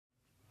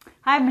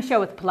Hi, I'm Michelle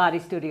with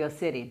Pilates Studio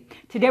City.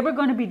 Today we're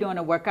going to be doing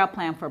a workout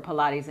plan for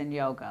Pilates and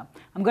yoga.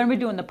 I'm going to be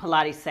doing the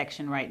Pilates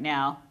section right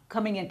now,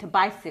 coming into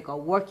bicycle,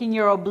 working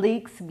your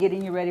obliques,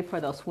 getting you ready for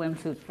those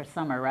swimsuits for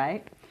summer,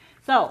 right?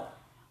 So,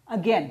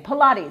 again,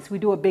 Pilates, we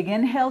do a big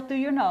inhale through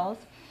your nose.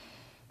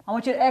 I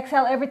want you to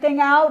exhale everything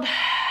out.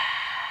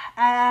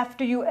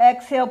 After you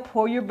exhale,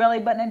 pull your belly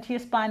button into your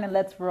spine and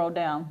let's roll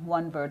down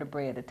one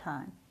vertebrae at a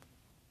time.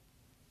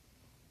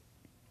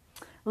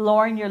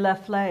 Lowering your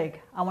left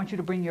leg, I want you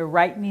to bring your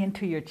right knee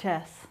into your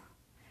chest.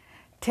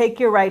 Take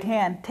your right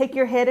hand, take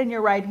your head in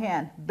your right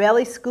hand.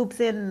 Belly scoops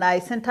in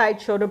nice and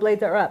tight, shoulder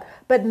blades are up.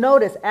 But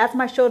notice, as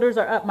my shoulders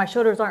are up, my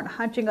shoulders aren't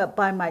hunching up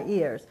by my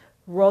ears.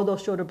 Roll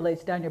those shoulder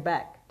blades down your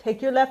back.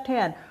 Take your left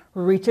hand,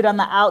 reach it on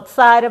the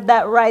outside of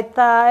that right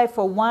thigh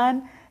for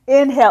 1.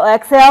 Inhale,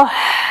 exhale,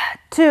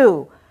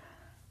 2,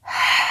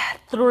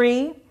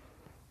 3,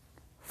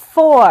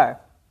 4,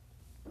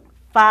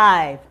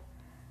 5,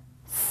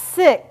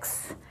 6.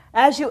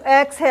 As you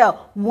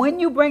exhale, when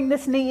you bring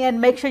this knee in,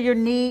 make sure your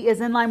knee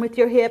is in line with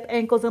your hip,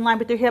 ankles in line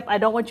with your hip. I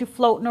don't want you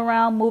floating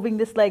around, moving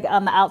this leg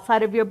on the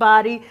outside of your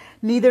body.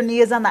 Neither knee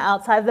is on the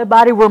outside of the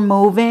body. We're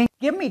moving.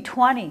 Give me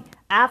 20.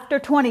 After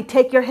 20,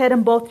 take your head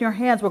in both your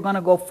hands. We're going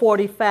to go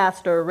 40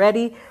 faster.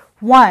 Ready?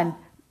 1,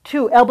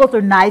 2. Elbows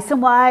are nice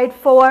and wide.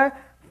 4,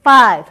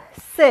 5,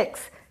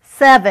 6,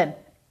 7,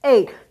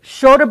 8.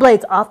 Shoulder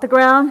blades off the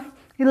ground.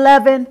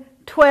 11,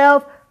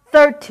 12,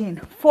 13,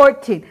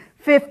 14,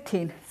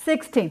 15,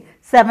 16,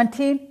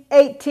 17,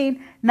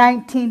 18,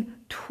 19,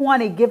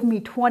 20. Give me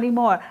 20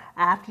 more.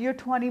 After your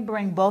 20,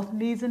 bring both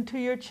knees into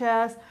your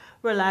chest.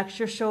 Relax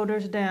your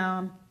shoulders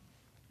down.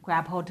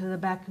 Grab hold to the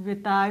back of your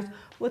thighs.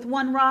 With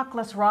one rock,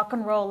 let's rock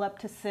and roll up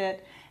to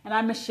sit. And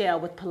I'm Michelle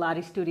with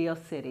Pilates Studio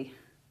City.